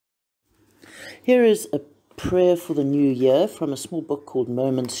Here is a prayer for the new year from a small book called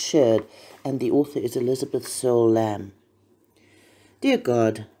Moments Shared, and the author is Elizabeth Searle Lamb. Dear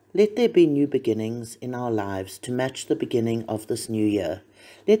God, let there be new beginnings in our lives to match the beginning of this new year.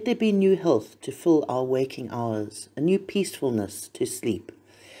 Let there be new health to fill our waking hours, a new peacefulness to sleep.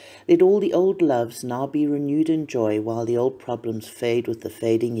 Let all the old loves now be renewed in joy while the old problems fade with the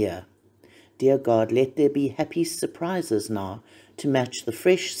fading year. Dear God, let there be happy surprises now to match the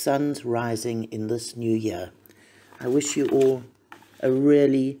fresh suns rising in this new year. I wish you all a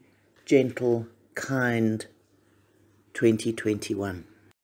really gentle, kind 2021.